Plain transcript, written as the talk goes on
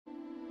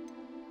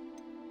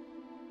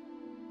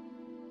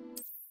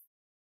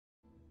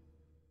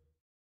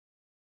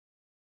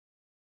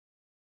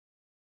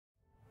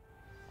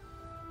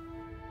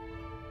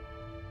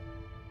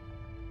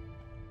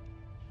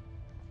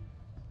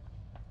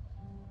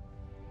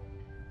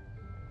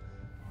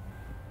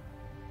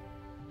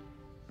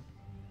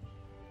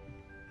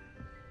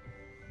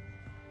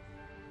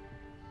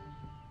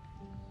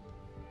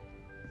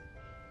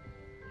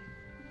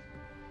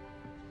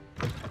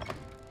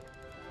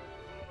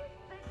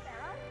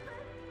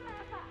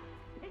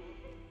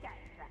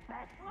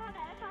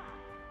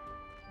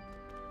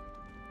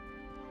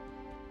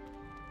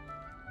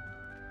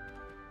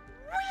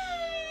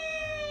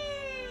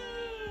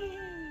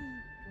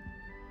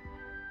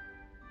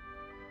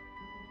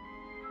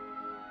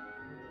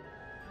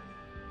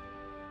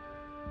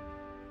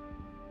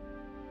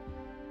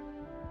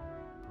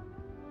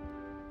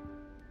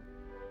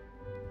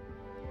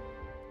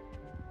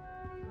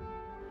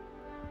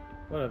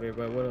What up,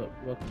 everybody? What up?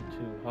 Welcome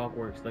to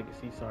Hogwarts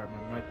Legacy. Sorry,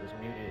 my mic was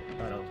muted. I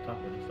thought I was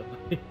talking to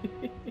somebody.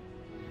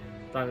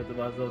 Talking to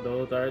myself the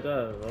whole entire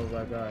time. Oh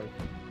my gosh.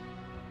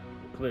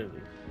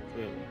 Clearly.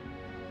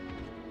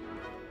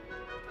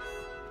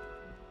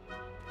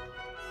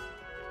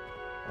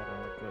 Hold on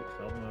real quick.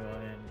 So I'm gonna go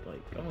ahead and,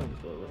 I'm gonna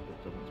just go look at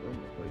someone's room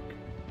real quick.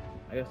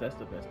 I guess that's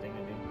the best thing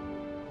to do.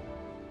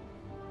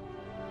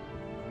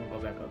 I'm gonna go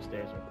back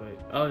upstairs real quick.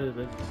 Oh,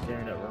 they're just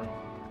staring at room.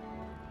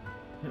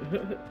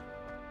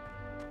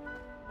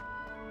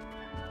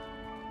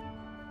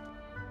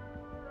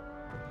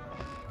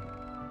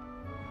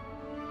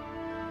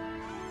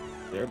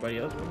 Is everybody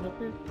else room up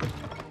here?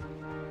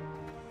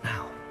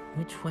 Now,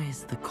 which way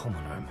is the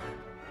common room?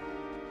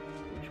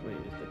 Which way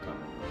is the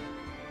common room?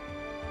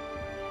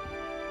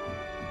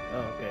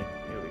 Oh, okay.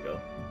 Here we go.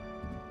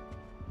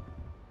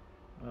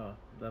 Oh,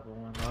 level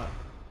 1 lock.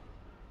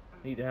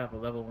 Need to have a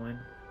level 1.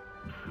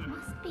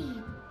 Must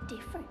be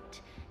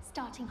different,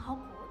 starting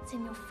Hogwarts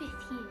in your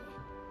 5th year.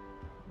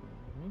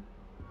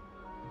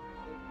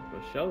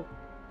 For sure.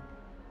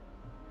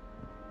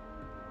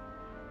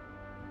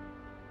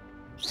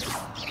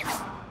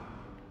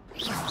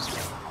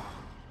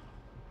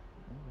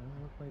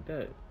 Look like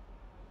that.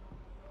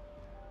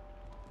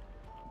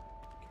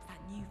 It's that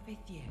new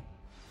 5th year.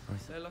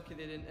 So lucky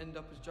they didn't end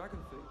up as dragon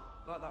food,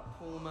 like that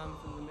poor man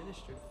from the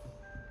ministry.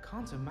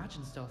 Can't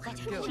imagine starting.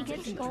 She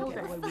gets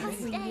scolded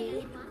first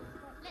day.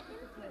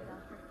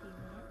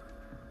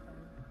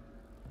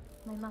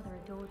 My mother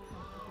adored her.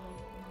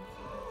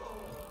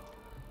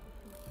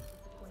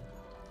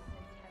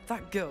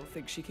 That girl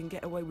thinks she can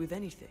get away with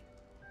anything.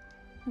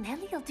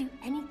 Nellie'll do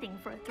anything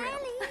for a thrill.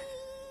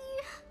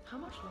 How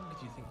much longer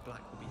do you think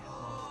Black will be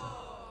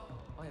headmaster?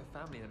 I have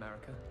family in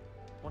America.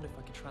 Wonder if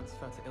I could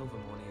transfer to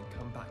Ilvermorny and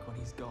come back when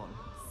he's gone.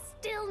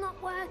 Still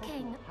not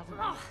working. Hasn't been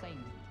the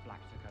same since Black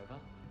took over.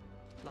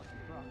 Lucky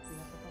for us, we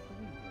have the proper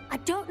reason. I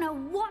don't know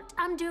what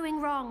I'm doing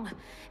wrong.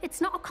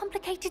 It's not a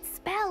complicated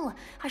spell.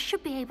 I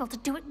should be able to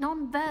do it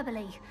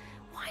non-verbally.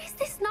 Why is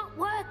this not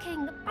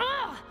working?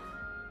 Ah!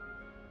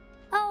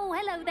 Oh,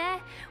 hello there.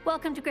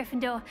 Welcome to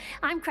Gryffindor.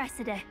 I'm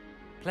Cressida.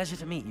 Pleasure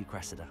to meet you,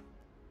 Cressida.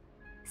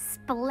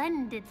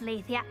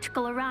 Splendidly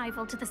theatrical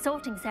arrival to the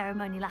sorting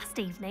ceremony last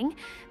evening.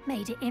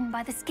 Made it in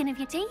by the skin of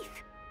your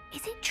teeth.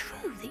 Is it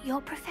true that you're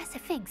Professor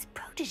Fig's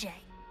protege?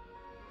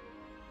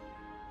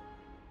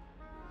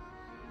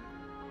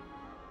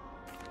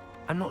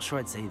 I'm not sure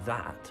I'd say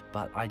that,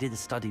 but I did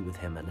study with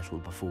him a little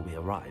before we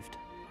arrived.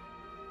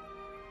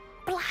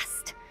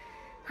 Blast!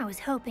 I was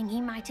hoping he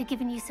might have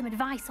given you some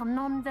advice on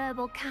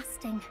non-verbal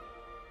casting.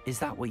 Is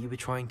that what you were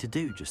trying to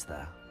do just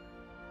there?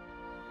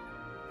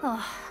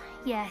 Oh,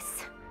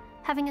 yes.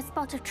 Having a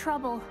spot of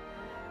trouble.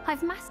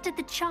 I've mastered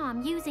the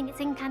charm using its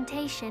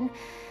incantation,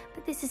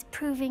 but this is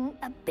proving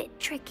a bit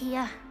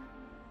trickier.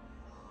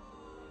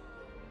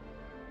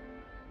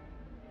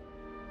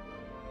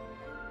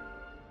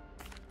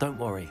 Don't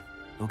worry,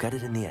 you'll get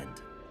it in the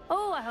end.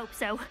 Oh, I hope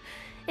so.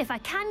 If I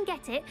can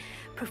get it,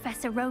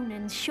 Professor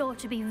Ronan's sure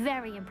to be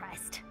very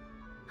impressed.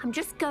 I'm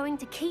just going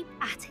to keep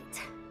at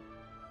it.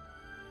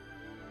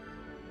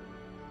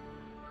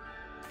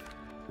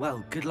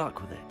 Well, good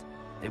luck with it.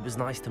 It was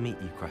nice to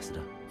meet you,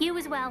 Cressida. You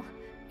as well.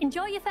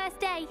 Enjoy your first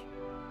day.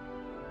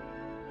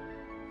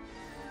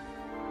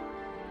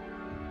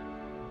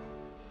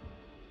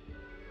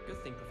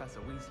 Good thing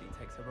Professor Weasley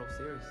takes her role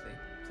seriously,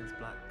 since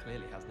Black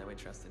clearly has no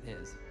interest in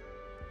his.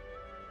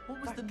 What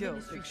was the girl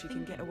ministry thinks she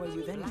can get away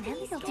with anything.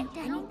 Nellie'll do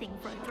anything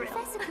for a thrill.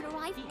 Professor could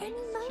arrive any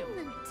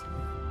moment.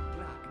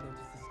 Black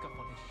noticed the scuff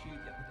on his shoe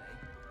the other day.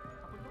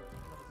 I would not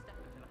take another step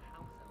until a house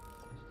elf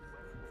finished his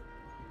wedding.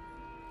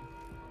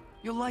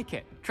 You'll like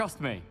it, trust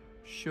me.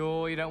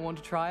 Sure you don't want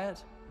to try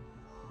it?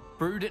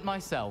 Brewed it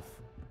myself.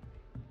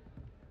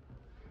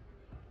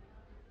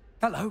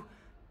 Hello,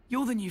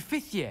 you're the new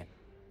 5th year.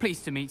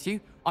 Pleased to meet you.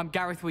 I'm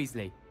Gareth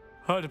Weasley.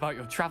 Heard about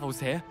your travels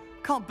here.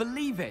 Can't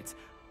believe it.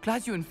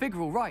 Glad you and Fig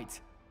are all right.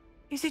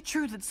 Is it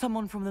true that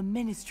someone from the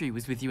ministry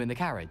was with you in the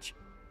carriage?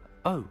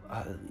 Oh,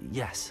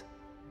 yes.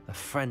 A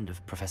friend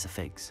of Professor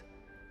Fig's.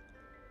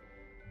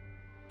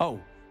 Oh,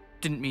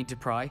 didn't mean to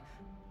pry.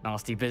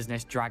 Nasty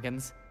business,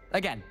 dragons.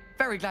 Again,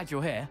 very glad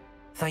you're here.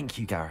 Thank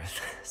you, Gareth.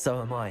 So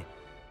am I.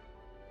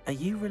 Are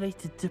you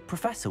related to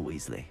Professor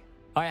Weasley?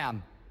 I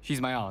am.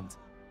 She's my aunt.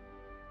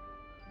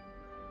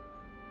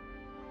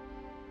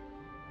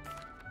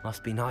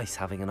 Must be nice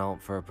having an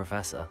aunt for a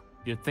professor.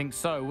 You'd think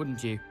so,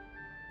 wouldn't you?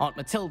 Aunt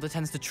Matilda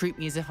tends to treat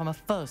me as if I'm a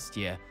first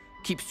year.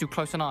 Keeps too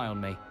close an eye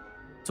on me.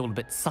 It's all a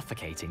bit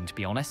suffocating, to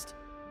be honest.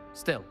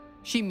 Still,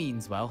 she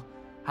means well.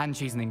 And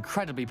she's an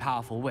incredibly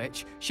powerful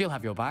witch. She'll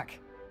have your back.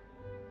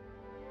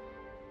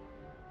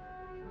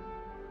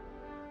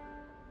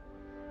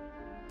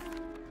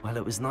 Well,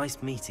 it was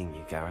nice meeting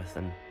you, Gareth,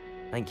 and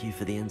thank you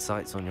for the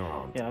insights on your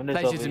aunt. Yeah, I'm just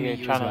Pleasure over to here meet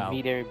you trying as to well.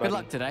 meet everybody. Good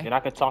luck today. And I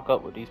could talk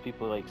up with these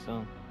people like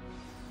soon.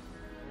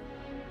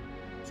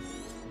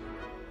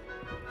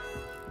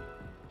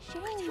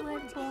 Shame you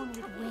weren't born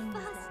with wings.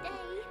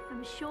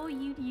 I'm sure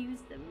you'd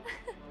use them.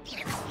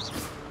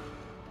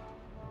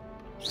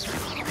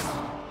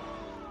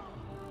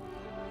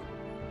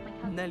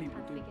 Nellie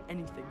will do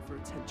anything for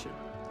attention.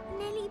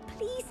 Nellie,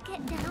 please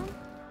get down.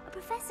 A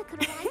professor could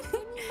arrive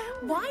any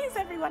moment. Why is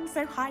everyone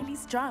so highly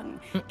strung?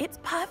 It's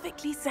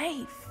perfectly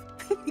safe.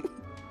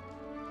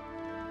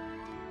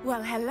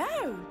 Well,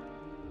 hello.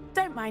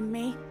 Don't mind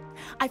me.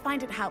 I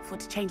find it helpful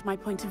to change my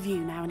point of view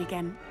now and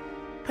again.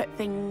 Put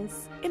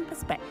things in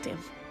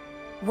perspective.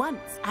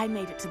 Once I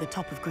made it to the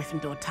top of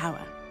Gryffindor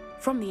Tower,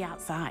 from the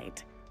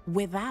outside,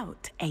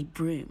 without a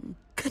broom.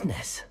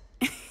 Goodness.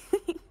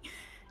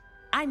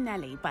 I'm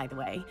Nellie, by the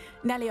way.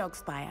 Nellie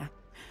Ogspire.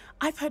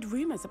 I've heard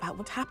rumors about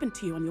what happened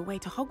to you on your way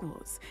to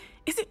Hogwarts.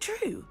 Is it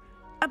true?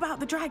 About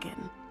the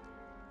dragon?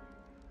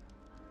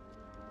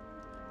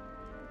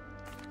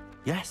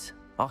 Yes,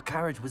 our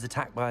carriage was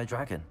attacked by a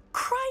dragon.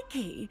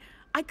 Crikey!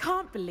 I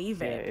can't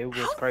believe it. Yeah, it was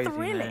How crazy,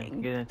 thrilling.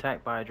 man. Getting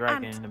attacked by a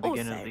dragon And in the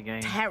beginning also of the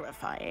game.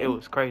 terrifying. It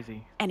was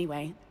crazy.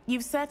 Anyway,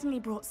 you've certainly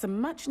brought some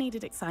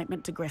much-needed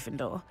excitement to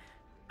Gryffindor.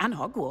 And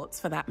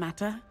Hogwarts, for that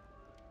matter.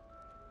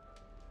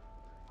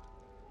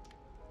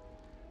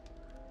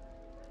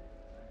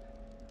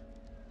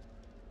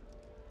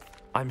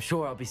 I'm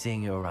sure I'll be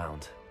seeing you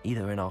around,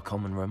 either in our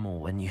common room or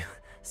when you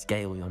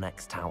scale your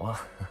next tower.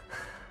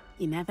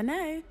 You never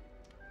know.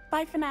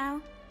 Bye for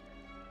now.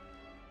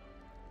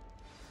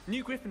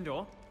 New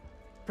Gryffindor.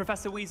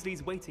 Professor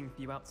Weasley's waiting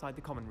for you outside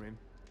the common room.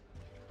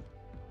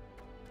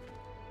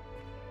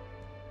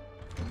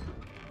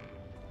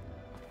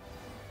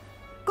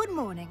 Good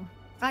morning.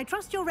 I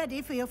trust you're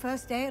ready for your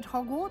first day at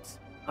Hogwarts?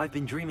 I've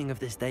been dreaming of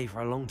this day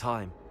for a long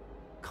time.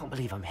 Can't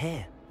believe I'm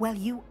here. Well,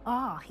 you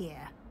are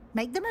here.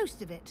 Make the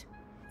most of it.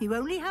 You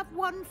only have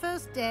one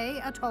first day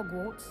at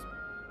Hogwarts.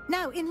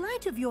 Now, in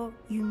light of your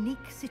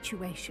unique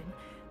situation,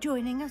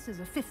 joining us as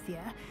a fifth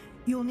year,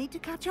 you'll need to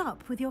catch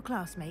up with your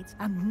classmates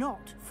and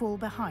not fall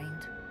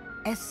behind.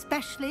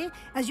 Especially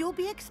as you'll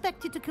be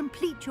expected to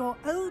complete your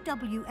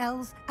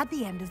OWLs at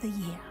the end of the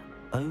year.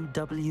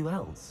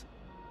 OWLs?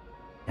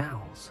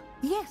 Owls?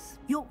 Yes,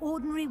 your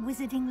ordinary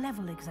wizarding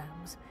level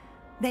exams.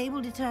 They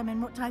will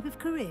determine what type of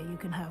career you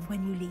can have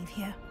when you leave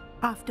here.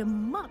 After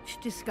much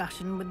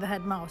discussion with the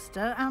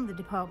headmaster and the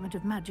Department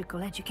of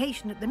Magical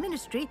Education at the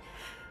Ministry,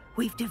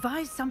 we've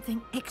devised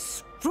something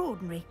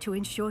extraordinary to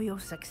ensure your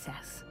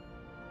success.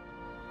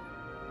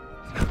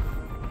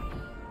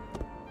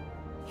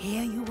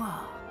 Here you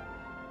are.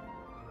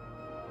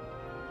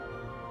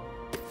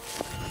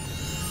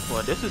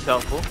 Well, this is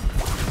helpful.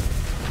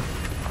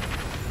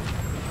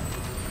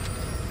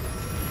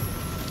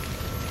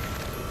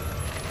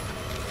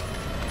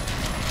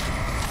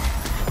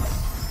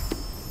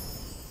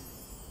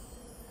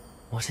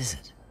 What is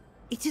it?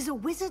 It is a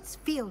wizard's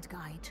field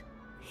guide.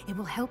 It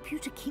will help you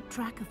to keep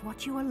track of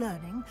what you are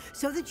learning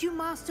so that you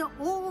master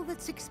all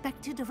that's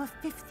expected of a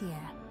fifth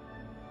year.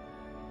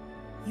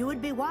 You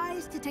would be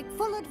wise to take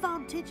full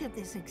advantage of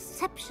this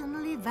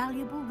exceptionally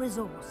valuable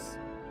resource.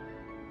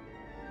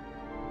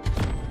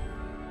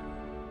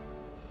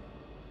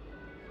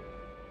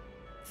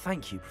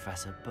 Thank you,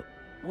 Professor, but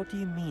what do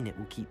you mean it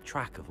will keep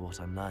track of what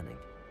I'm learning?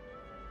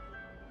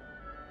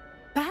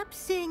 Perhaps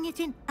seeing it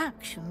in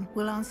action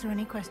will answer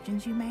any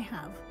questions you may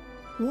have.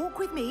 Walk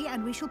with me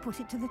and we shall put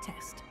it to the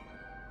test.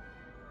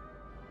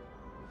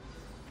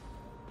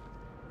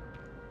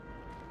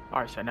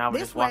 Alright, so now we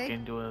This just walk way.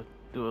 in, do a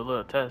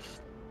little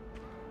test.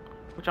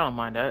 Which I don't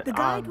mind that. The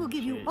guide will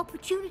give you Shit.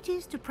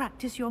 opportunities to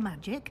practice your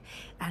magic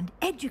and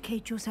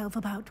educate yourself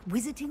about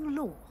wizarding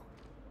lore.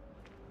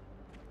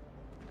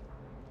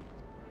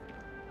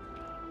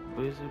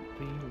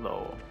 Wizardly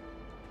lore.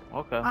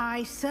 Okay.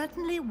 I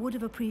certainly would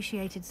have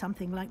appreciated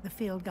something like the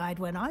field guide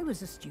when I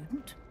was a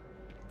student.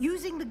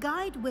 Using the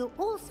guide will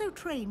also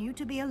train you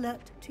to be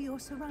alert to your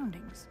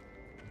surroundings.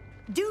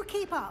 Do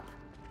keep up.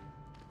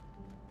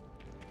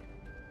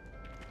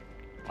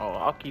 Oh,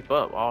 I'll keep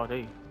up all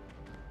day.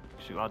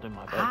 Shoot, I'll do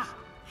my best. Ah,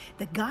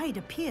 the guide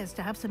appears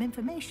to have some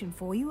information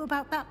for you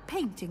about that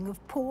painting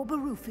of poor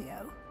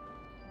Barufio.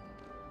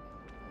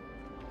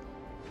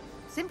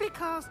 Simply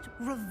cast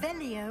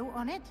Revelio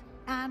on it,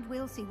 and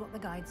we'll see what the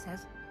guide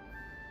says.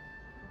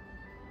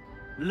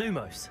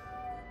 Lumos.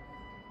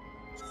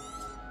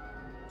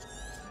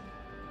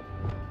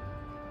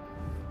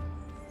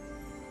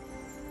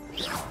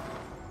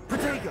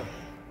 Protego.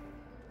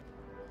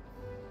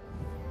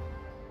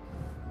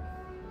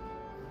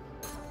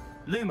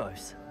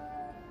 Lumos.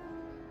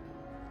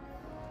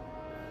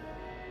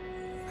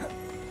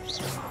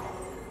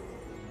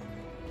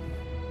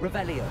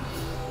 Revelio.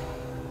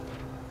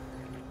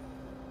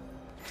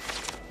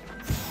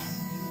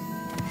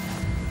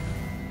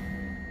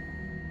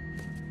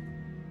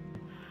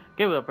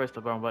 Give it a press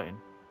the wrong button.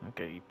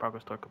 Okay,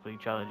 progress toward complete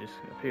challenges.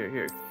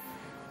 Here.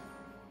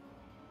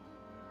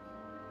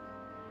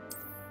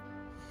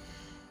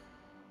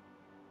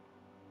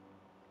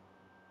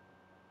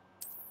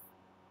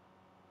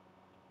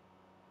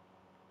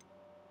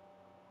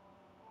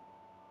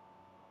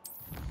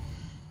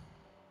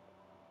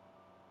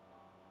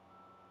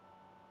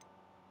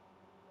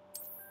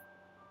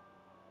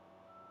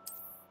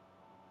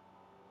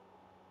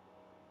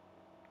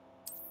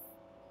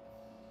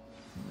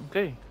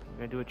 Okay, we're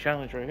gonna do a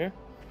challenge right here.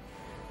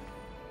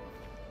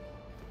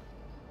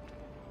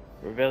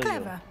 Revelio.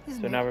 Clever,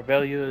 isn't So it? now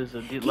Revelio is a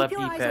left Keep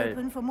your eyes D-pad.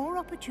 open for more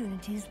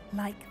opportunities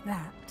like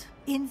that,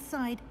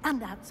 inside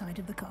and outside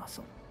of the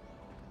castle.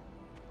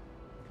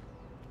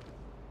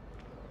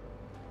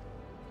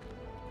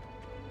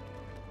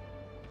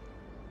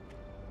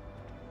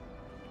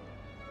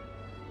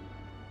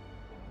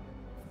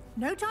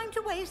 No time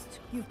to waste.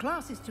 You've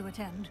classes to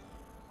attend.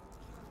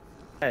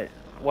 Hey,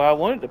 well, I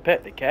wanted to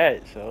pet the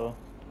cat, so.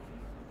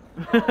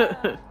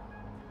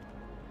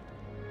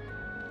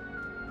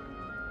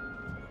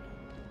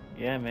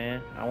 Yeah,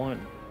 man. I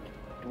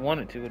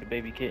wanted to with a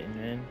baby kitten,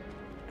 man.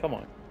 Come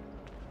on.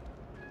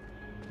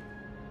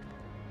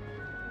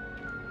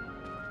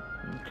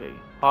 Okay,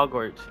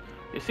 Hogwarts.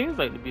 It seems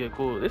like to be a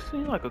cool. This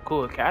seems like a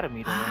cool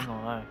academy, though. I ain't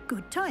gonna lie.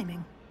 Good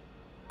timing.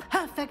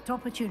 Perfect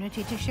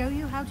opportunity to show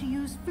you how to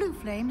use flue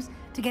flames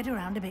to get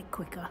around a bit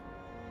quicker.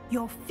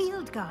 Your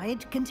field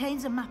guide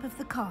contains a map of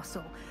the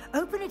castle.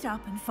 Open it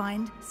up and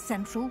find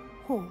Central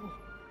Hall.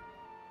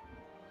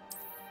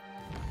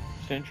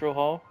 Central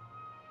Hall.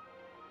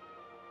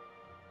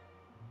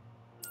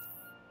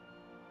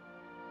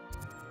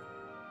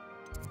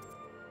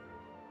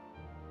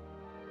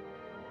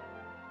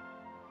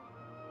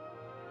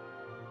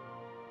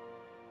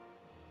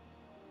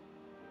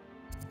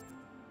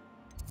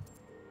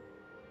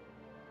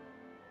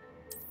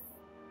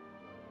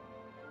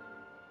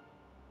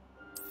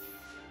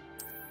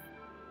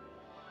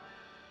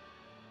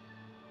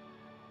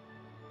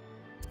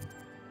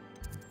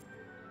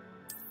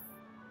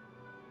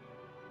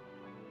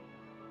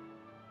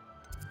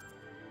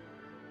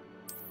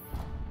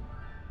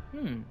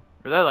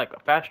 Is that like a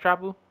fast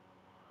travel?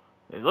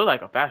 It looked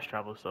like a fast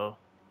travel, so.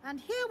 And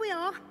here we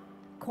are.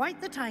 Quite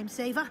the time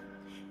saver.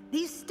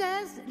 These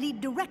stairs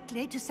lead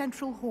directly to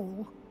Central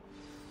Hall.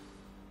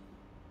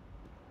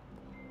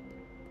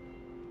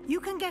 You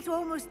can get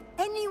almost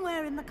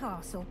anywhere in the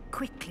castle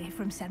quickly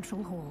from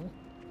Central Hall.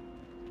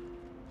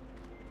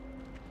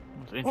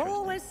 That's interesting.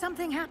 Always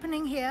something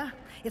happening here.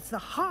 It's the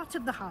heart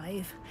of the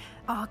hive.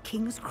 Our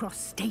King's Cross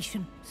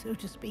station, so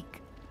to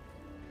speak.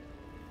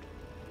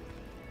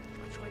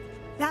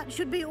 That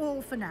should be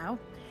all for now.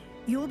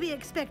 You'll be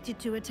expected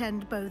to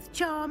attend both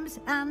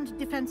Charms and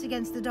Defense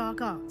Against the Dark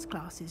Arts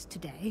classes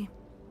today.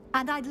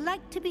 And I'd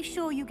like to be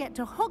sure you get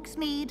to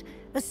Hogsmeade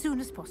as soon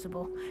as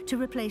possible to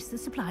replace the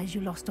supplies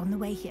you lost on the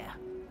way here.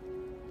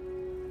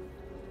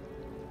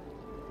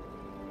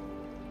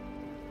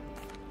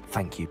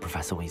 Thank you,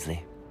 Professor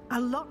Weasley.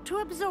 A lot to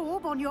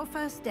absorb on your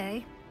first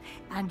day,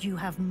 and you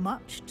have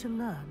much to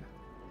learn.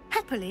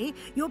 Happily,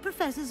 your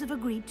professors have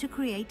agreed to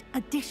create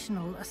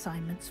additional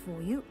assignments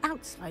for you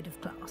outside of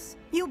class.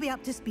 You'll be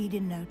up to speed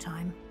in no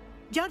time.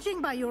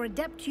 Judging by your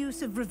adept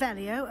use of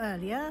Revelio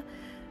earlier,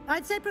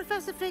 I'd say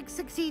Professor Fig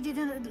succeeded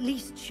in at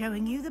least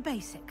showing you the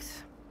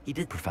basics. He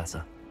did,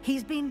 Professor.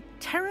 He's been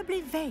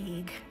terribly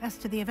vague as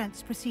to the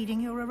events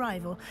preceding your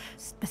arrival,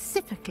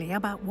 specifically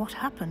about what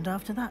happened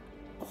after that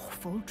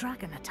awful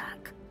dragon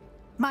attack.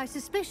 My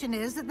suspicion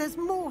is that there's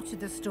more to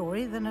the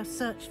story than a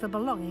search for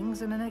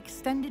belongings and an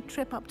extended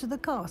trip up to the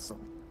castle.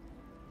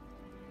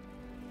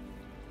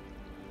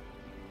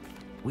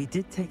 We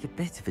did take a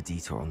bit of a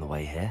detour on the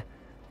way here.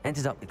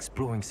 Ended up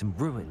exploring some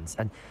ruins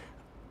and...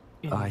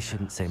 I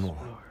shouldn't say more.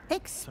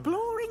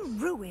 Exploring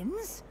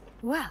ruins?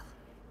 Well,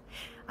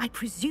 I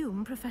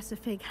presume Professor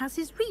Fig has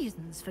his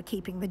reasons for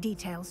keeping the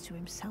details to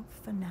himself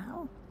for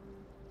now.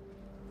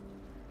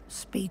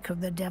 Speak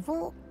of the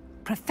devil,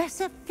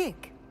 Professor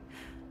Fig.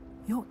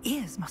 Your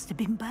ears must have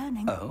been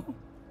burning. Oh?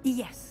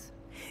 Yes.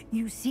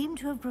 You seem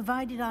to have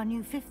provided our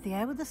new fifth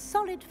year with a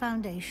solid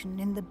foundation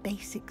in the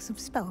basics of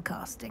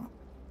spellcasting.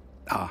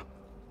 Ah,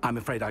 I'm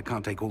afraid I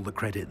can't take all the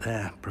credit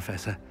there,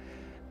 Professor.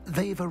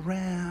 They've a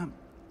rare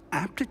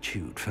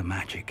aptitude for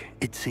magic,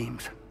 it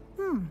seems.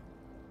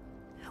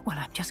 Well,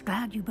 I'm just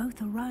glad you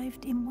both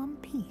arrived in one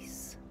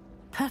piece.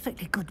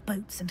 Perfectly good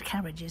boats and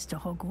carriages to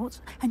Hogwarts,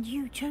 and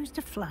you chose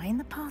to fly in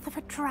the path of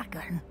a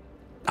dragon.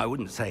 I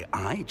wouldn't say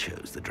I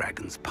chose the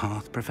dragon's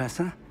path,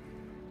 Professor.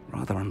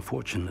 Rather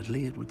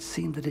unfortunately, it would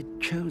seem that it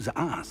chose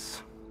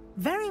us.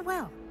 Very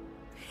well.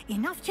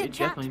 Enough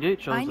chit-chat.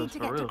 I need to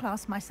get to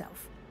class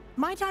myself.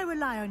 Might I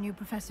rely on you,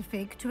 Professor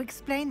Fig, to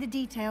explain the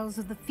details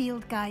of the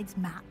field guide's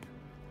map?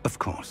 Of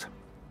course.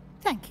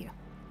 Thank you.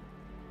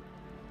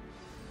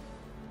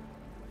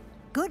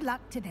 Good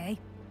luck today.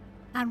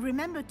 And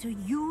remember to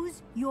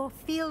use your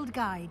field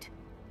guide.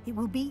 It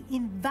will be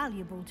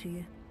invaluable to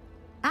you.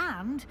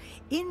 And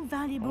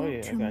invaluable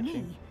to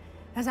me,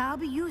 as I'll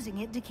be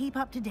using it to keep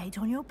up to date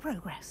on your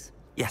progress.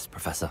 Yes,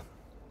 Professor.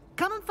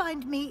 Come and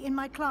find me in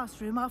my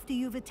classroom after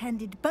you've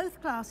attended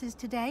both classes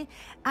today,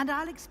 and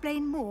I'll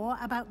explain more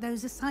about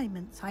those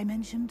assignments I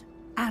mentioned.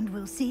 And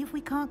we'll see if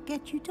we can't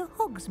get you to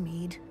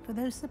Hogsmeade for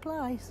those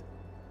supplies.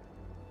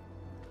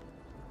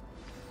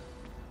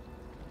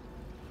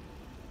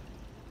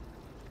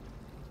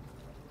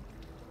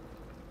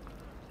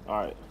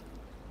 All right.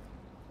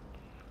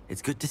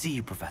 It's good to see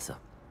you, Professor.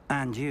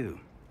 And you.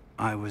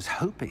 I was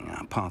hoping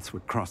our paths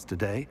would cross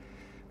today,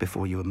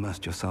 before you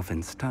immersed yourself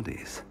in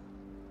studies.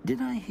 Did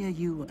I hear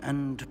you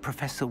and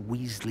Professor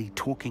Weasley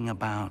talking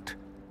about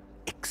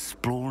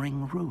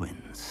exploring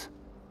ruins.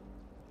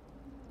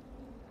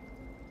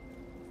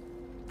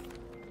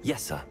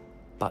 Yes, sir.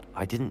 But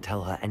I didn't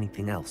tell her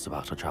anything else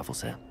about our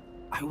travels here.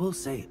 I will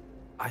say,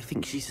 I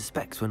think she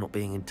suspects we're not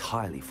being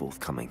entirely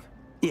forthcoming.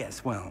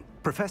 Yes, well,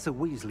 Professor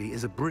Weasley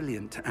is a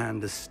brilliant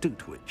and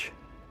astute witch.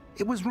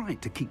 It was right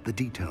to keep the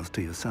details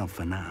to yourself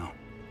for now.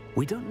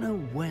 We don't know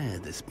where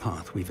this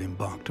path we've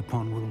embarked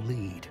upon will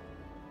lead.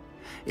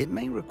 It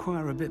may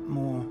require a bit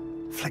more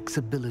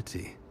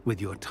flexibility with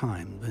your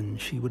time than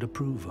she would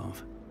approve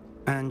of.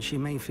 And she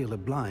may feel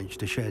obliged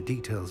to share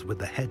details with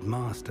the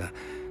headmaster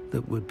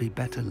that would be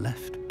better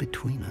left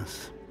between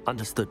us.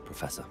 Understood,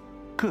 Professor.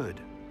 Good.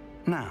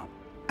 Now,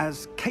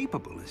 as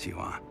capable as you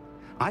are,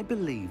 I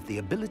believe the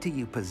ability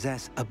you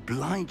possess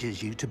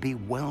obliges you to be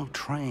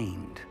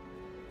well-trained.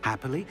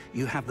 Happily,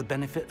 you have the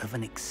benefit of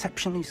an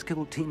exceptionally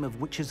skilled team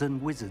of witches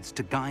and wizards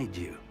to guide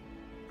you.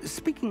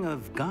 Speaking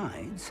of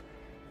guides,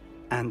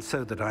 and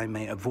so that I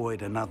may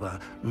avoid another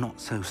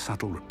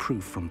not-so-subtle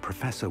reproof from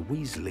Professor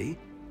Weasley,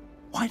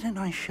 why don't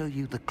I show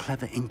you the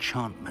clever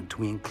enchantment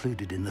we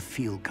included in the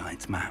field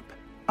guide's map?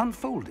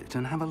 Unfold it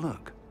and have a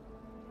look.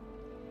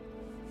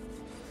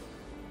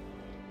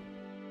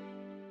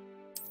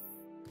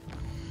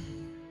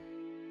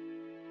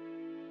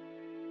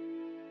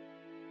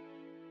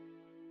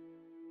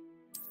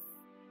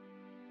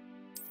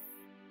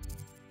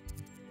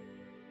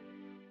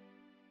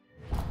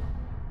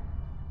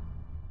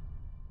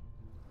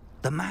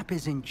 The map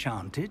is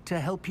enchanted to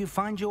help you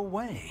find your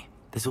way.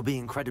 This will be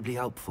incredibly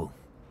helpful.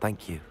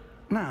 Thank you.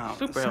 Now,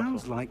 Super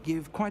sounds helpful. like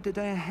you've quite a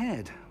day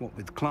ahead, what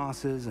with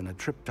classes and a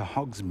trip to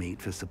Hogsmeade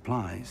for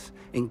supplies,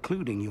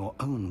 including your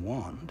own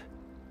wand.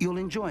 You'll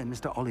enjoy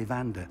Mr.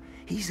 Ollivander.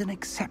 He's an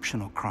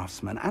exceptional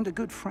craftsman and a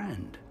good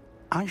friend.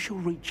 I shall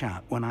reach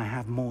out when I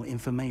have more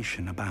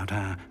information about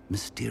our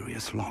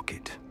mysterious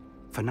locket.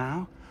 For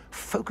now,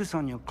 focus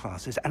on your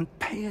classes and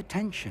pay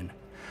attention.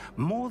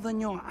 More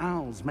than your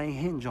owls may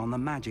hinge on the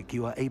magic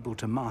you are able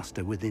to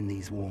master within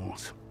these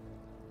walls.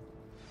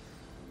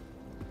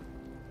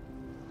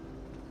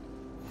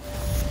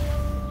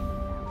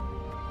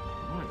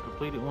 Alright,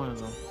 completed one of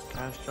them.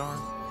 Cash jar.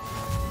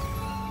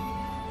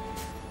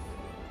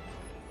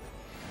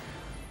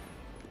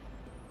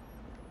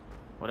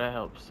 Well, that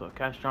helps. So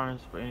cash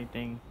jars for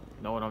anything.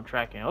 Know what I'm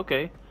tracking.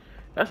 Okay,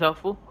 that's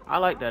helpful. I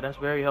like that. That's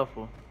very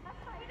helpful.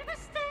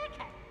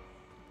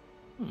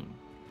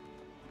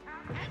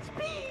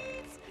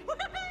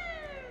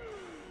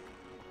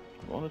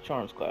 On the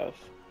charms class.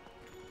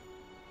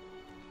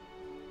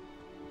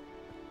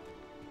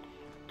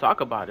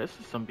 Talk about it. This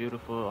is some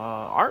beautiful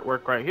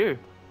artwork right here.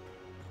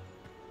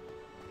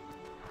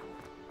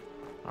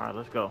 All right,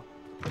 let's go.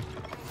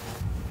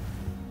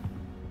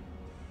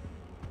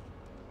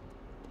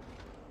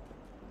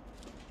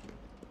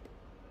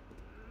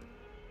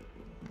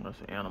 That's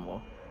an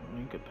animal.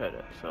 You could pet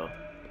it, so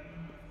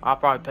I'll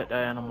probably pet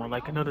that animal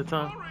like another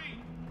time.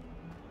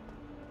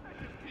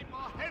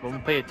 But I'm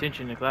gonna pay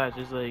attention to class.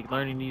 Just like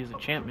learning these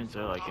enchantments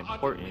are like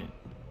important.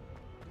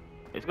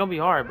 It's gonna be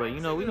hard, but you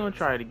know we're gonna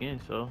try it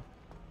again. So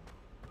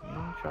you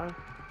know, try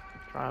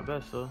our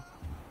best. So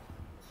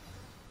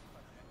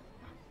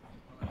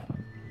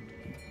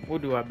we'll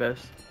do our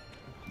best.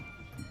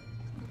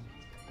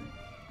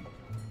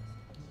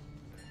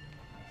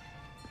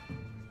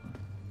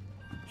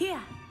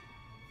 Here,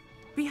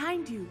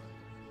 behind you.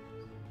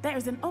 There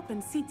is an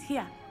open seat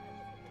here.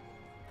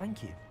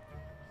 Thank you.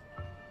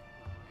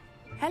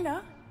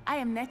 Hello, I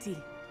am Nettie.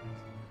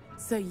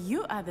 So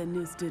you are the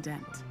new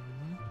student.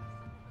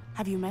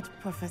 Have you met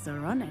Professor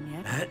Ronan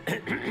yet?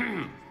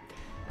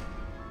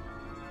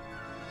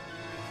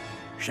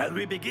 Shall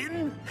we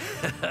begin?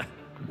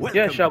 Welcome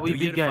yeah, shall we to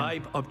begin? Year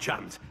 5 of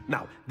Charms.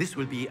 Now, this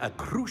will be a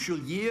crucial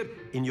year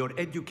in your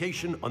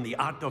education on the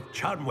art of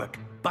charm work.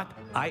 But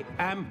I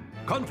am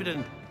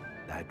confident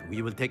that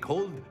we will take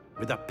hold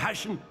with the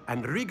passion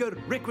and rigor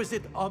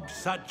requisite of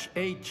such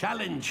a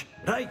challenge.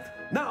 Right,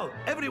 now,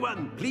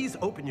 everyone, please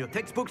open your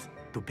textbooks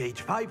to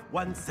page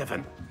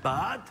 517.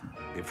 But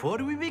before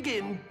we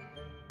begin,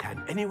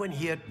 can anyone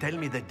here tell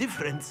me the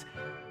difference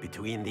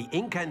between the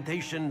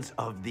incantations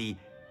of the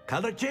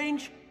color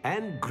change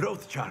and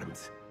growth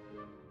charms?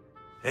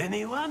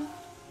 Anyone?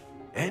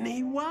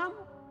 Anyone?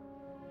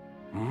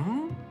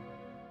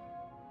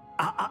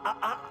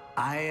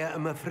 I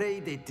am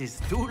afraid it is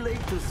too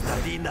late to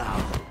study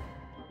now.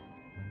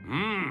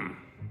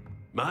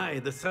 My,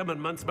 the summer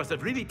months must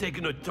have really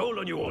taken a toll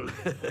on you all.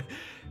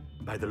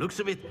 By the looks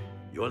of it,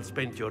 you all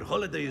spent your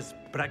holidays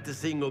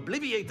practicing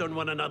Obliviate on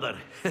one another.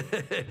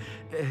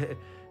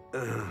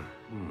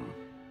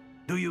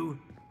 Do you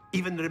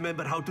even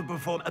remember how to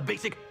perform a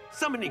basic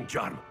summoning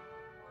charm?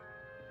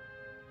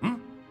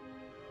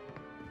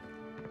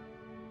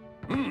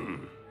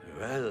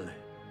 Well,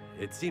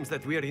 it seems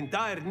that we are in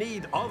dire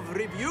need of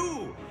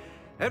review.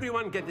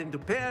 Everyone get into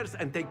pairs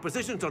and take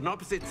positions on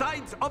opposite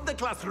sides of the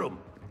classroom.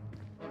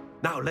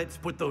 Now let's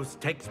put those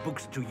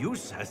textbooks to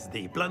use as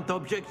the blunt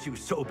objects you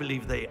so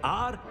believe they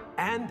are,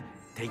 and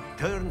take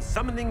turns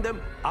summoning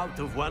them out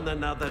of one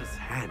another's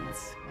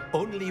hands.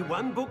 Only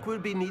one book will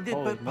be needed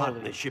Holy per moly.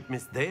 partnership,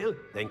 Miss Dale.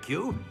 Thank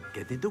you.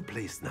 Get into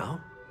place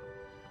now.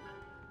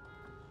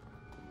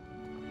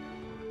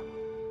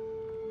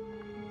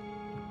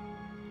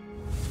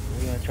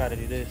 We're gonna try to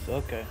do this.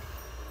 Okay.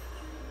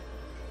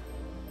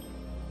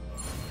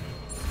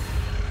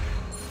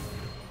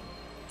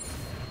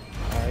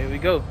 Alright, here we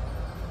go.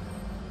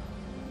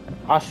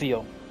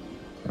 Accio.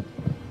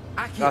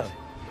 Accio.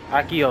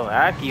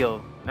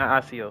 Accio,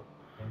 not Accio.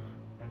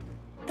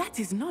 That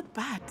is not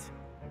bad.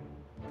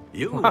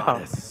 You Wow.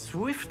 are a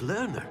swift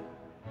learner.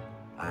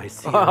 I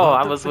see a Wow,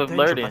 lot I'm of a swift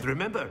potential, learner. but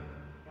remember,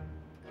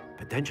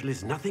 potential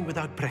is nothing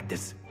without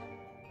practice.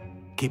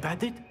 Keep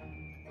at it.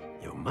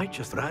 You might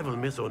just rival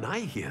Miss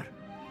Onai here.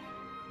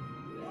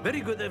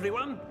 Very good,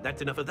 everyone.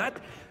 That's enough of that.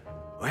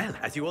 Well,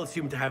 as you all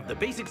seem to have the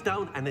basics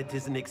down, and it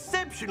is an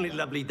exceptionally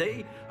lovely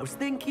day, I was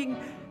thinking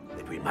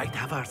that we might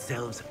have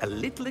ourselves a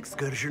little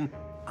excursion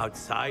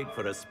outside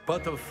for a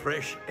spot of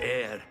fresh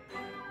air.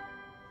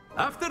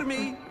 After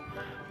me.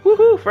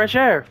 Woohoo! Fresh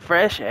air!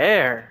 Fresh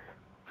air!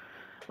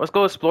 Let's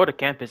go explore the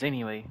campus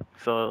anyway.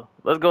 So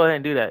let's go ahead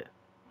and do that.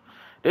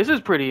 This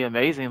is pretty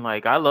amazing.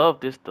 Like, I love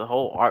the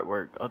whole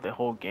artwork of the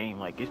whole game.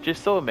 Like, it's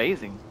just so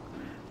amazing.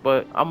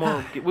 But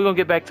we're gonna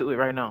get back to it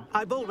right now.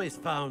 I've always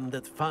found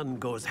that fun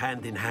goes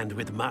hand in hand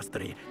with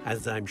mastery,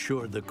 as I'm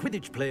sure the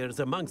Quidditch players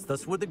amongst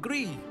us would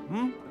agree.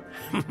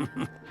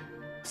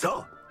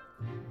 So,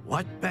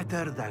 what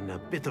better than a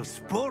bit of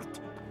sport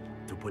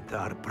to put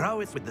our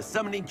prowess with the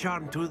summoning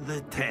charm to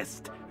the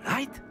test,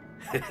 right?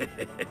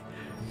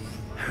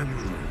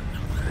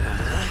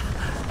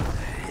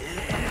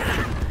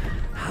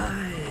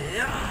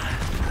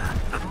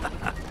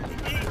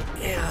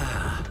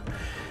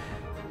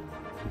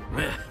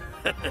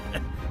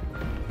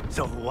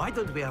 So why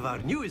don't we have our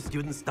newest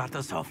student start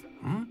us off?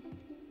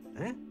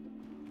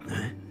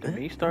 Can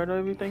we start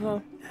everything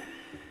off?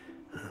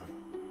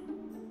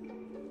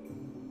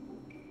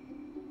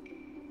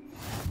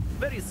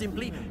 Very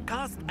simply,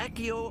 cast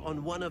Accio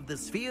on one of the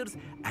spheres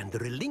and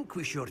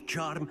relinquish your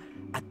charm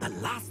at the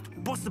last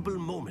possible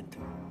moment.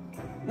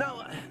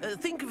 Now,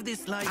 think of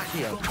this like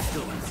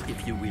gobstones,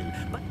 if you will,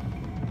 but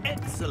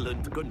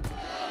excellent.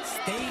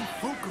 Stay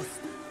focused.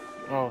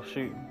 Oh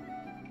shoot!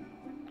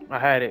 I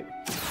had it.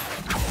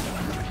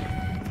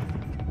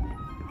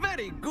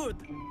 Very good.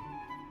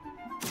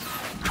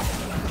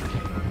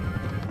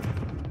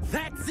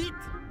 That's it.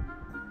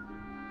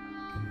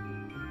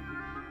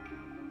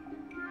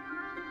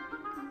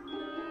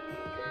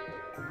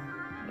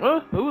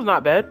 It was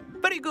not bad.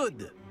 Very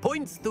good.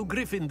 Points to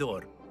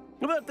Gryffindor.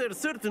 But there's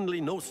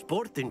certainly no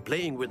sport in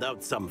playing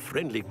without some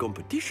friendly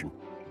competition.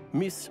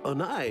 Miss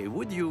Onai,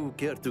 would you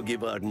care to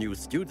give our new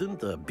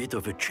student a bit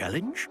of a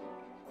challenge?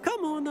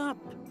 Come on up.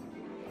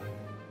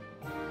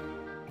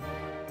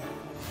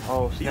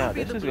 Oh snap!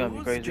 You'll This be is the gonna be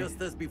blues crazy.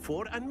 just as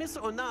before, and Miss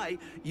Onai,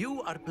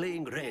 you are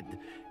playing red.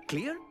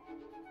 Clear?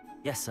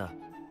 Yes, sir.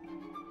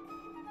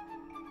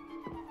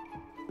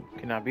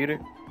 Can I beat her?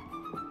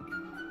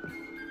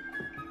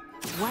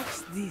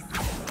 Watch this.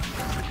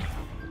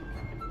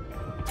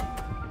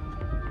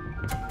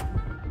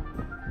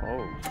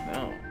 Oh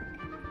no!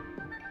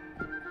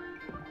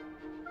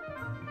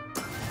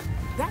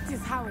 That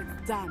is how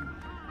it's done.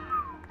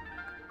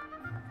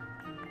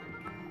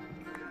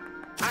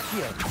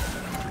 Accio.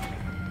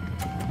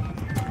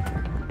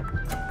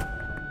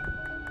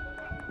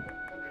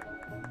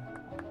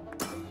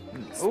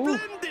 Ooh,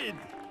 Splendid!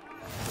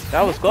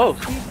 that was close.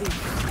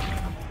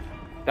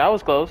 That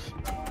was close.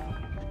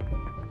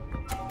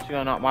 She's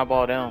gonna knock my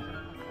ball down.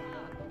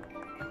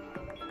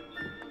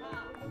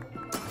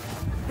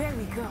 There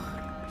we go.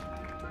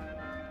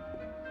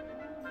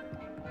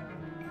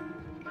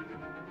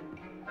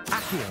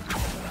 Accio.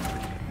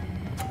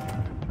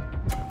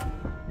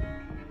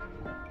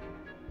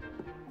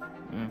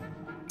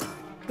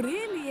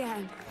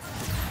 Brilliant.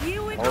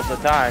 Here we Hold go.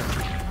 the tie.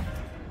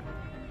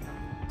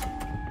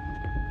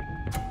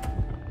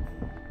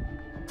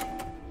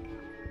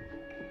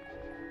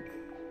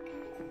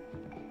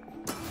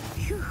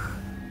 Phew.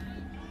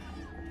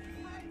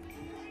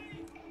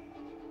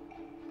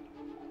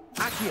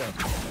 Accio.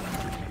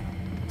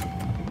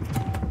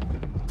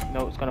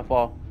 No, it's gonna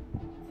fall.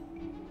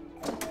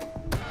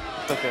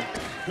 It's okay.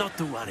 Not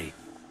to worry.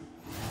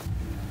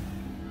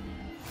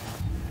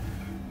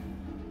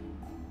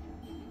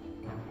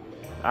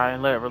 I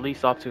didn't let it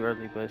release off too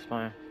early, but it's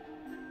fine.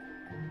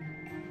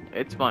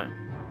 It's fine.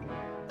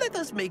 Let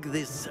us make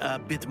this a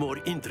bit more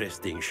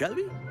interesting, shall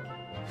we?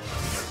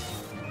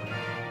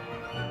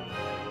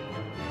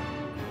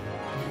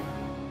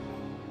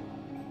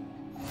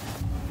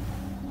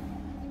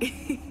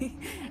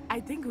 I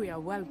think we are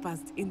well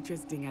past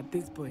interesting at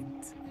this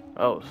point.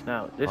 Oh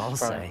snap! This I'll is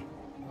probably.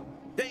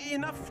 say.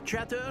 Enough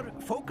chatter.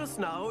 Focus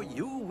now.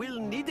 You will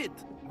need it.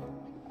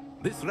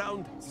 This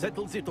round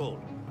settles it all.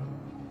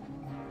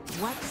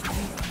 Watch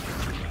this.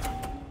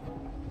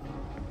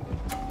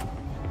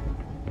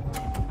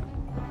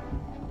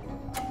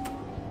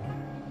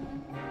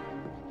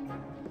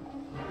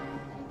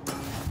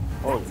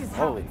 That is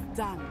how Holy. it's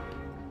done.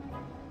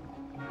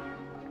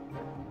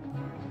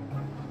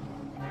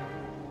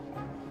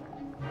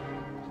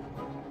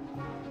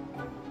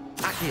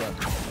 Accio.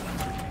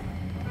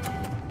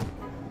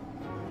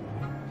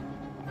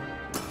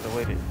 Should've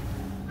waited.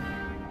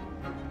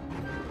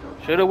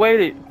 Should've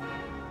waited.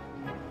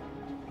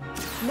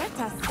 Let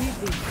us see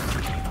this.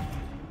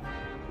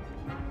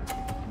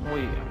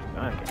 Wait,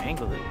 I can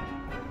angle it.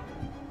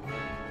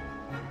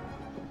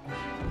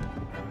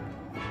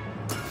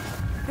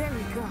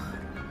 Very good.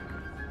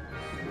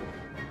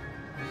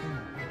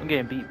 I'm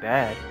getting beat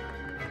bad.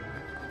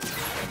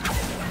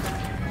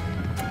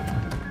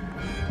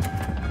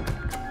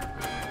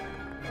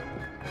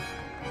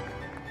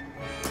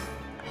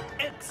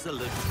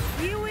 Excellent.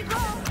 Here we go.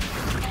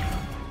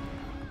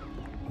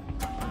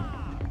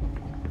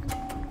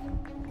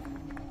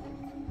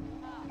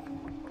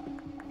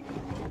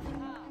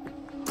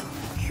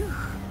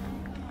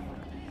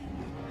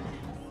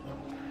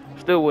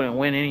 Still wouldn't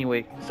win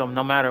anyway, so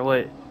no matter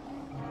what.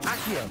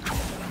 Accio.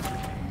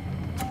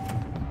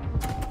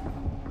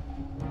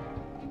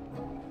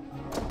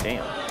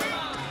 Damn.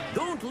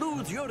 Don't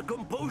lose your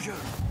composure.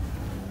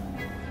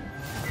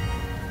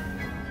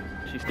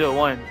 She still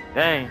won.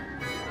 Dang.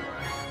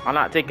 I'm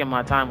not taking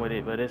my time with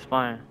it, but it's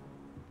fine.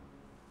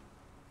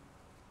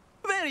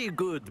 Very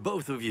good,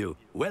 both of you.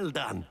 Well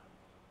done.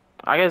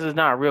 I guess it's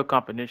not a real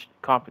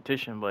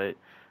competition, but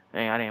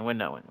dang, I didn't win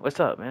that one. What's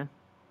up, man?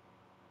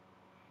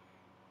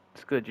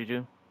 It's good,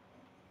 Juju.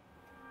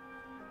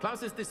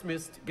 Class is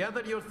dismissed.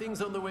 Gather your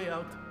things on the way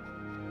out.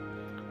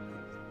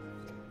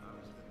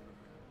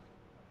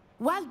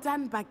 Well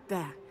done back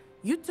there.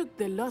 You took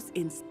the loss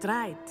in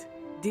stride.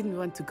 Didn't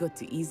want to go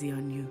too easy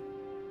on you.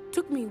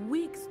 Took me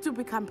weeks to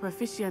become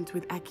proficient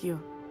with Accio.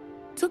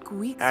 Took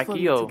weeks for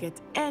me to get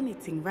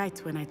anything right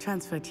when I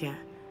transferred here.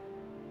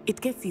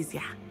 It gets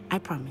easier, I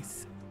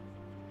promise.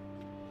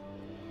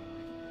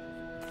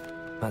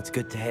 That's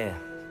good to hear.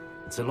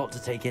 It's a lot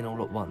to take in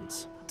all at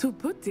once. To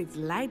put it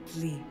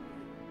lightly,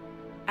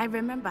 I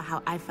remember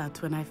how I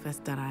felt when I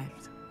first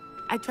arrived.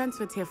 I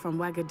transferred here from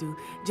Ouagadougou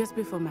just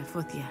before my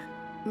 4th year.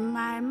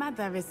 My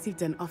mother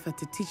received an offer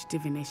to teach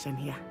divination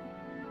here.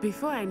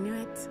 Before I knew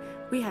it,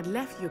 we had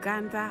left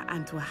Uganda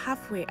and were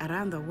halfway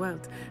around the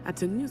world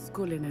at a new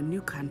school in a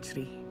new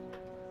country.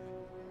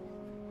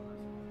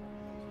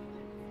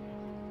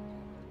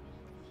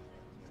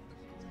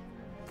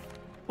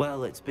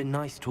 Well, it's been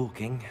nice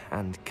talking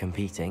and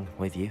competing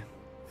with you.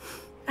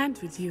 And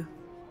with you.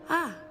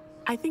 Ah,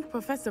 I think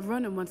Professor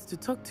Ronan wants to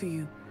talk to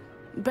you.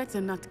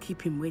 Better not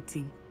keep him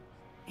waiting.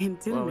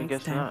 Until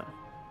next time. Not.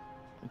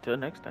 Until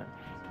next time.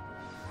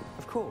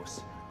 Of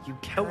course, you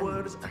can. A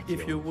word,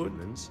 if you would.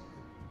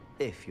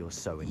 If you're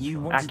so inclined. You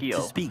wanted Accio.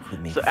 to speak with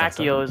me, So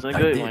Professor. Accio is a I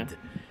good did. one.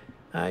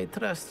 I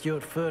trust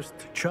your first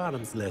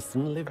charms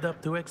lesson lived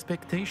up to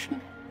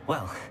expectation.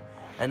 Well,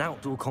 an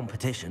outdoor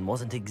competition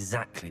wasn't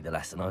exactly the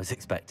lesson I was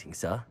expecting,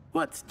 sir.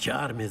 What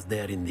charm is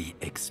there in the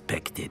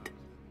expected?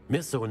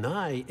 Miss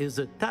Onai is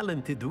a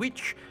talented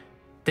witch.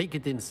 Take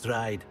it in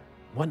stride.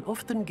 One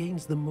often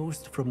gains the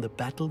most from the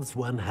battles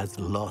one has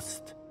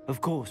lost. Of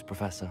course,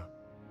 Professor.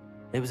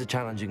 It was a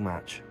challenging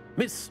match.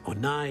 Miss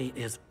Onai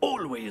is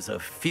always a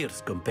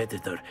fierce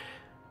competitor,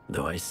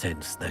 though I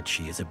sense that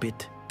she is a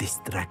bit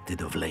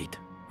distracted of late.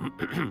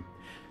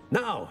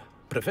 Now,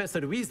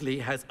 Professor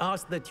Weasley has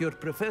asked that your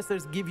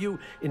professors give you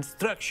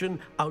instruction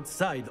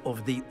outside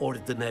of the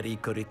ordinary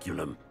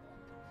curriculum.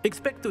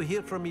 Expect to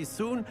hear from me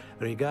soon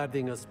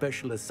regarding a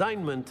special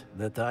assignment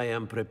that I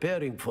am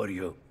preparing for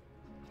you.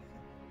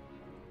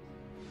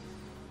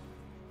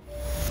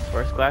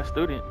 First class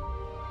student.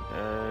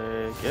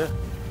 Yeah.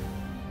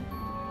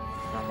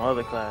 My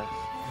other class.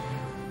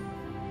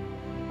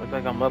 Looks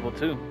like I'm level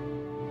 2.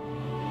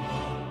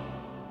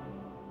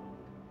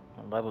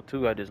 I'm level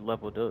 2, I just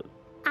leveled up.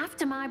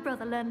 After my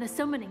brother learned the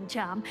summoning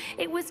charm,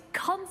 it was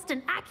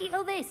constant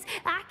Accio this,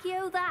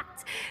 Accio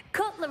that,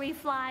 cutlery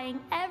flying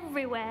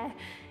everywhere.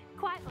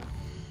 Quite.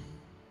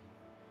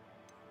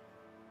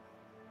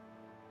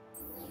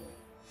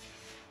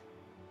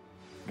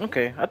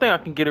 Okay, I think I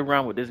can get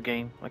around with this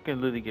game. I can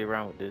literally get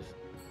around with this.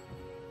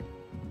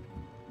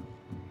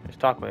 Let's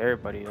talk with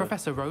everybody.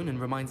 Professor Ronan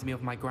reminds me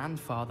of my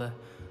grandfather.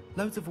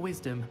 Loads of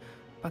wisdom,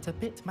 but a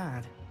bit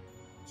mad.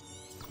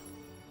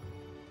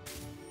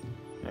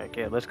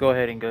 Okay, let's go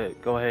ahead and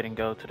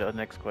go to the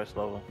next quest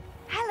level.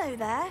 Hello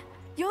there.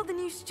 You're the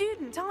new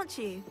student, aren't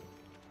you?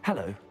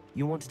 Hello,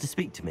 you wanted to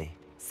speak to me?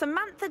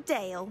 Samantha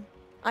Dale.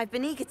 I've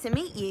been eager to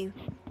meet you.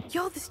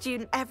 You're the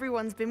student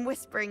everyone's been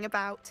whispering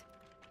about.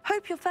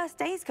 Hope your first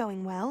day's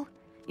going well.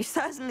 You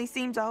certainly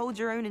seem to hold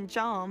your own in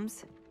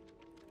charms.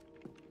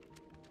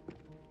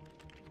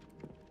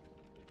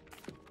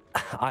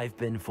 I've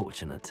been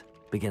fortunate.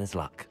 Beginner's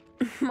luck.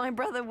 My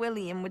brother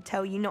William would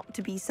tell you not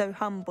to be so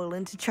humble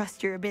and to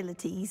trust your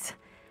abilities.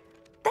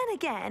 Then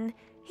again,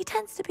 he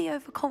tends to be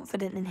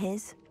overconfident in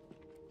his.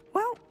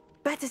 Well,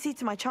 better see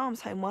to my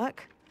charms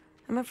homework.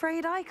 I'm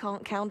afraid I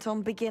can't count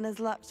on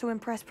beginner's luck to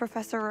impress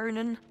Professor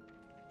Ronan.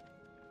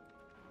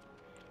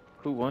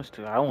 Who wants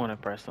to? I want to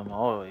impress them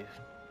always.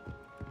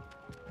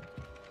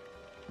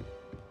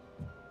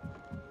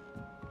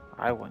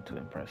 I want to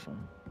impress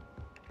them.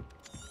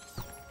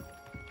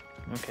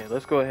 Okay,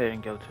 let's go ahead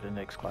and go to the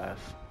next class.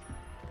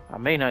 I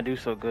may not do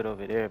so good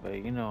over there, but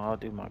you know, I'll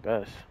do my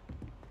best.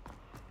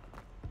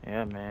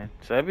 Yeah, man.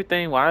 So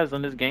everything wise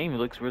on this game, it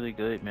looks really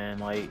good, man.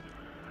 Like,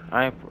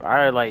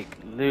 I like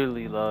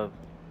literally love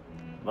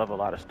a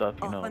lot of stuff,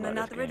 you know, Off on about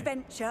another this game.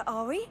 adventure,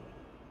 are we?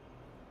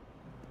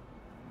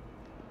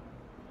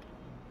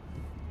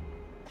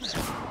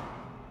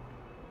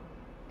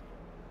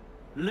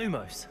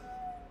 Lumos.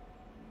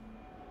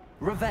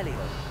 Revelio.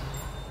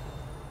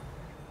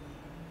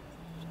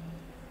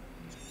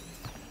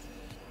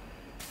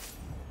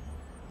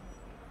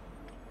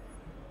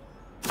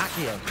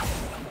 Accio.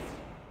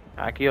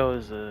 Accio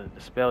is the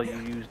spell you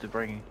use to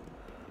bring.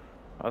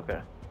 Okay.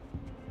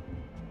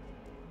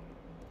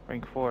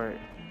 Bring forward.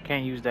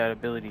 Can't use that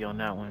ability on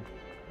that one.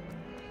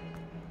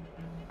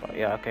 But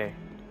yeah, okay.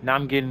 Now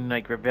I'm getting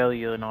like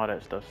Revelio and all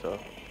that stuff, so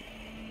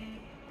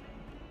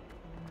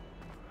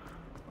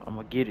I'm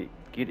gonna get it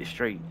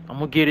straight. I'm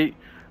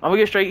gonna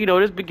get straight. You know,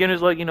 this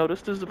beginner's like, you know,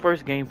 this is the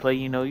first gameplay.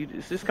 You know,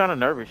 it's just kind of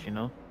nervous. You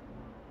know,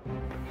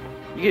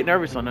 you get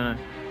nervous on that.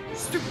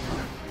 Stupefy!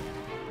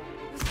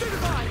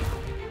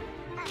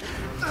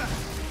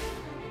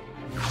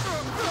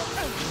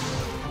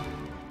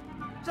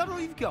 Is that all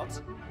you've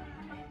got?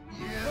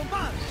 Yeah.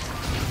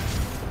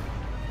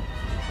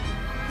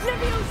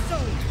 Levioso!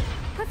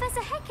 Professor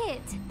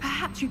Hecat!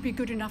 Perhaps you'd be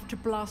good enough to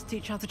blast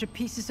each other to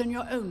pieces in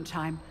your own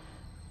time.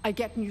 I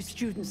get new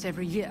students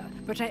every year,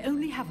 but I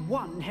only have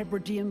one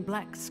Hebridean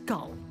black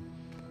skull.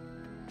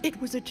 It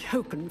was a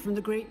token from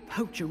the Great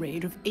Poacher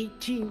Raid of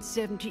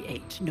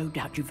 1878. No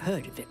doubt you've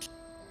heard of it.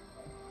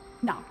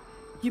 Now,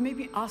 you may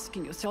be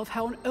asking yourself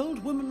how an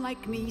old woman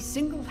like me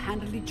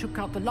single-handedly took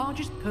out the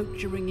largest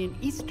poacher ring in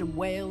eastern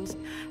Wales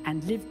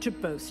and lived to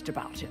boast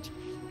about it.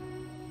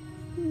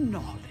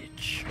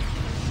 Knowledge.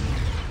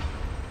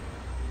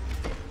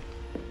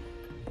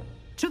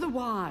 To the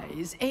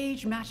wise,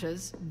 age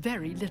matters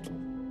very little.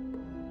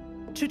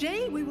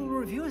 Today we will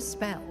review a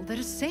spell that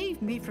has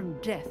saved me from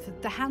death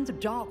at the hands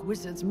of dark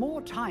wizards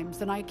more times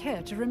than I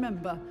care to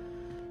remember.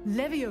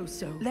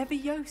 Levioso.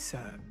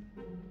 Levioso?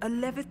 A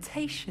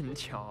levitation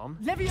charm?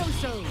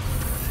 Levioso!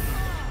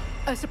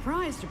 A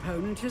surprised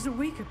opponent is a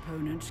weak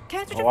opponent.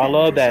 Care to Oh, I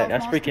love that.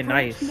 yourself, That's freaking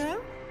Master nice. Pro?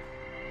 No?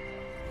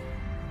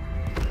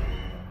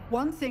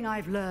 One thing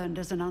I've learned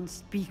as an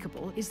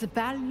unspeakable is the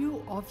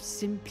value of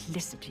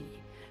simplicity,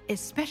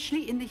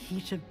 especially in the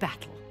heat of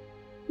battle.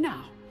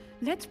 Now,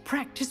 let's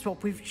practice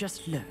what we've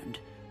just learned,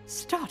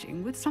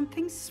 starting with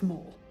something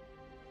small.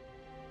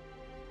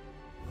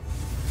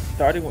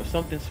 Starting with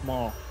something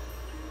small.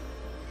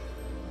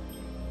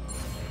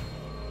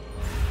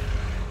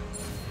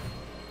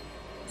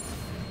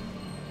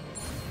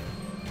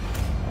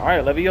 All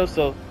right,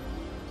 Levioso.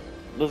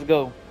 Let's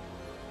go.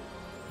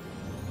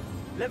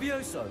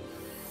 Levioso.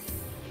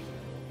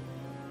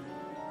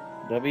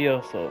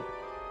 Levioso.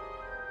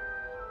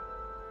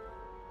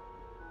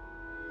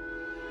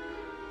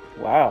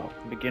 Wow,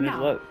 beginner's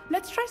Now, luck.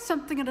 let's try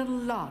something a little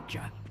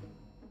larger.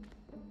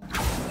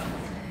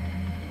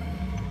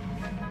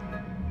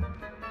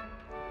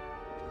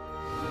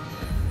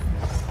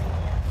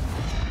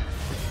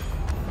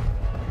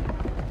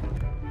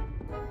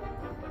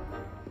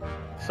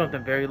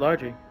 Something very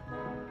larger.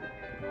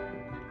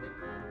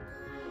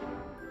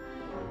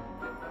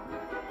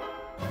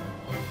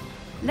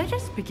 Let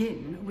us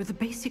begin with the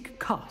basic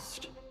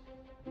cast.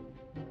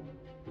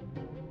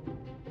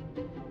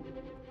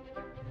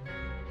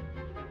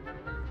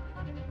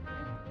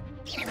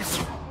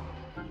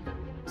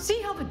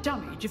 See how the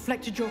dummy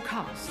deflected your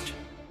cast?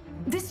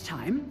 This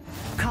time,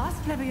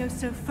 cast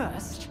Levioso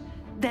first,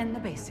 then the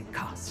basic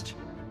cast.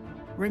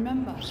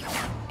 Remember,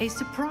 a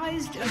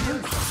surprised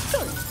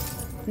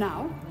opponent.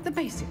 Now, the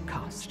basic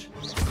cast.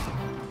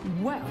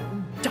 Well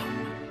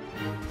done.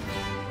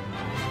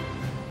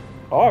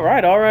 All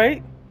right, all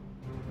right.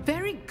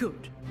 Very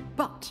good.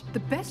 But the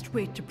best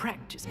way to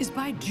practice is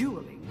by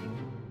dueling.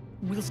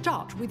 We'll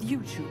start with you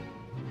two.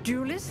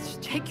 Duelists,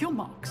 take your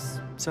marks.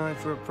 Time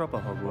for a proper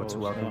Hogwarts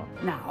welcome.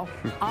 Now,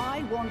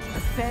 I want a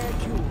fair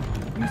duel,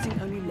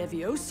 using only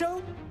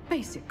Levioso,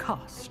 basic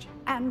cast,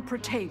 and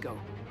Protego.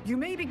 You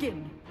may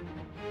begin.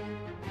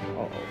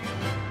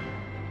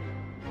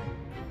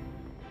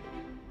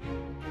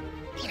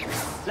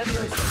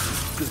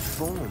 Levioso. Good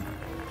form.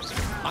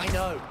 I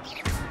know.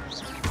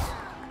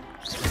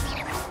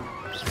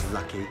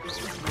 Lucky.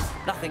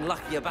 Nothing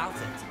lucky about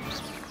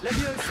it.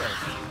 Levioso.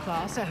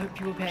 Class, I hope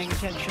you were paying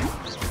attention.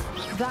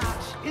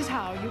 That is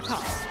how you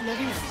cast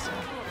Levioso.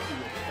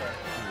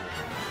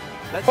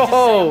 Let's just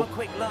say I'm a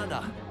quick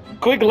learner.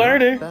 Quick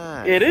learner.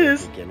 Bad It for a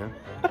is. beginner.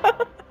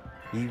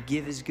 You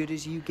give as good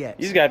as you get.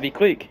 You just gotta be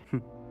quick.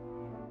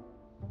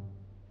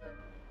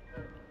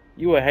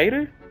 You a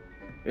hater?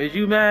 Is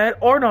you mad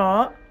or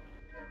not?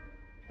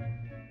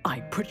 I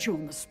put you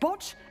on the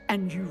spot,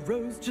 and you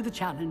rose to the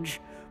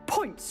challenge.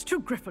 Points to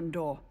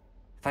Gryffindor.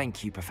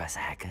 Thank you, Professor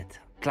Hecat.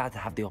 Glad to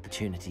have the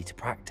opportunity to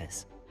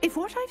practice. If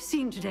what I've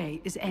seen today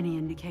is any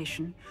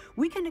indication,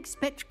 we can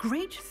expect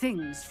great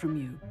things from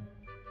you.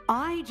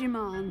 I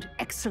demand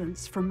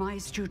excellence from my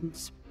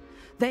students.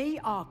 They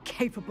are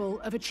capable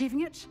of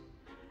achieving it,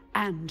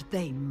 and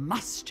they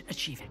must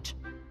achieve it.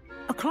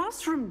 A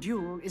classroom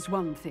duel is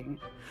one thing,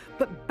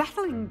 but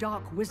battling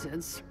dark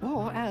wizards,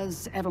 or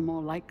as ever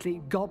more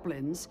likely,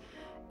 goblins,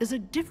 is a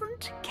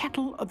different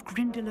kettle of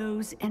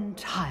Grindylows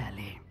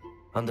entirely.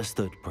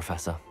 Understood,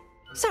 Professor.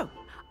 So,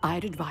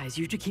 I'd advise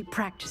you to keep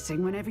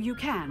practicing whenever you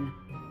can.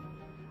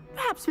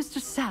 Perhaps Mr.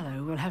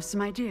 Sallow will have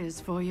some ideas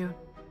for you.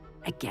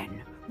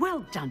 Again,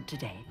 well done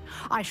today.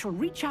 I shall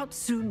reach out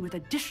soon with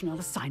additional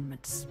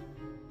assignments.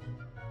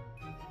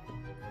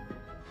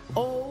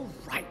 All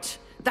right.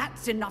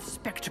 That's enough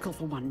spectacle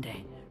for one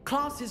day.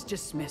 Class is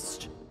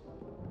dismissed.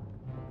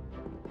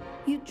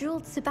 You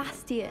drilled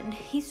Sebastian.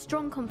 He's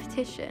strong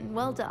competition.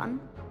 Well done.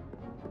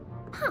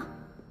 Huh.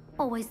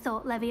 Always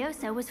thought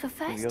Levioso was for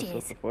first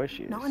years.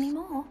 Not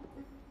anymore.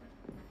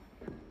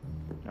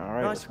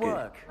 Alright, nice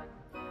work.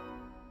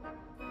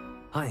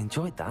 I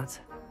enjoyed that.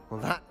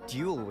 Well, that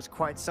duel was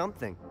quite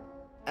something.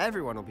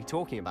 Everyone will be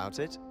talking about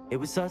it. It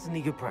was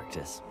certainly good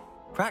practice.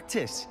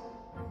 Practice?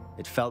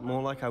 It felt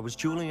more like I was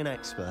dueling an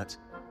expert.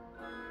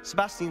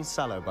 Sebastian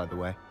Sallow, by the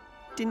way.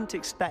 Didn't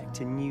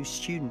expect a new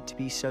student to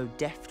be so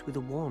deft with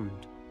a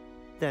wand.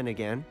 Then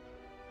again,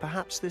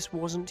 perhaps this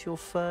wasn't your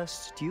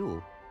first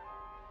duel.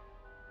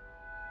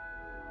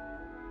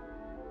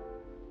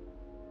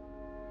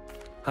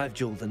 I've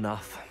dueled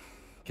enough.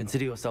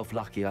 Consider yourself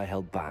lucky I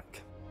held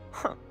back.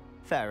 Huh,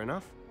 fair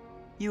enough.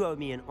 You owe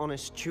me an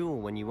honest duel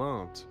when you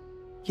aren't.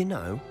 You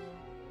know,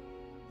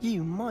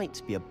 you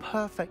might be a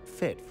perfect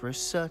fit for a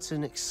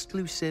certain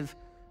exclusive,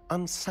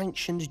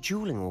 unsanctioned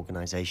dueling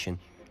organization.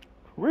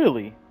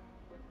 Really?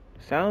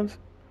 Sounds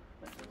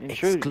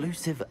intriguing.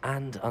 Exclusive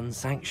and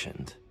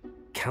unsanctioned.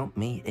 Count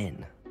me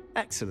in.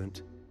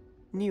 Excellent.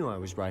 Knew I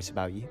was right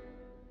about you.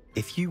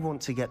 If you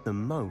want to get the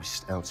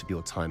most out of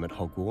your time at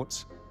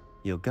Hogwarts,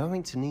 you're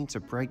going to need to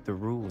break the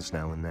rules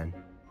now and then.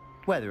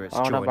 Whether it's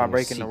joining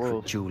a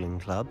secret dueling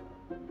club,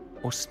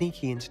 or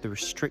sneaking into the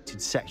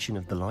restricted section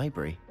of the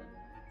library,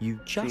 you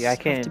just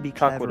have to be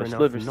clever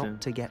enough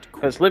not to get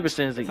caught. Because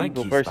Sliverson is the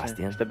evil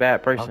person. It's the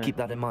bad person. I'll keep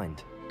that in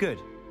mind. Good.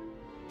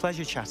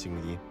 Pleasure chatting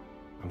with you.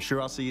 I'm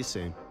sure I'll see you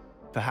soon.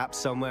 Perhaps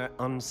somewhere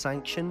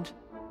unsanctioned?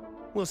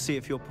 We'll see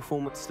if your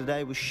performance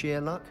today was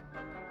sheer luck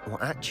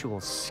or actual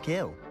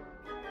skill.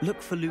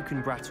 Look for Luke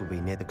and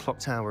Brattleby near the clock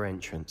tower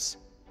entrance.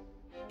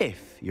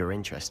 If you're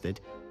interested.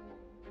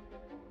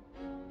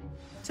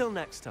 Till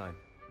next time.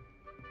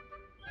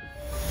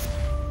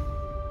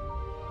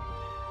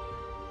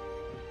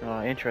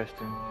 Oh,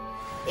 interesting.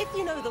 If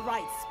you know the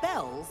right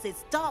spells,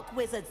 it's dark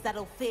wizards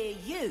that'll fear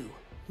you,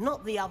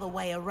 not the other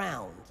way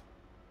around.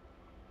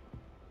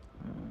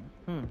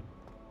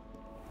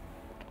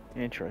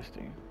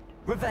 Interesting.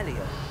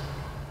 Revelio.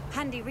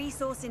 Handy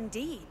resource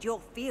indeed, your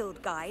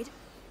field guide.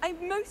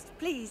 I'm most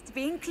pleased to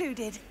be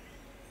included.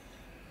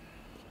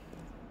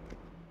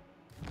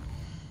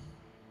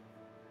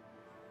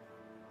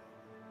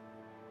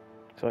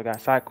 So I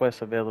got side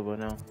quests available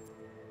now.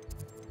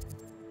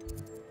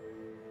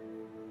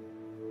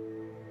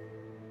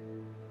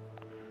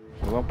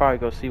 We'll probably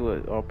go see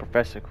what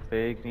Professor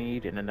Fig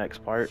need in the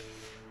next part.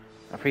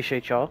 I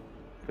appreciate y'all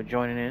for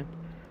joining in,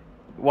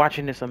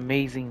 watching this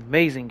amazing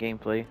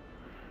gameplay.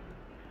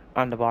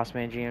 I'm the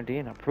DabossmanGMD,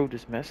 and I approve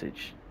this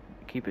message.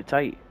 Keep it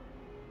tight.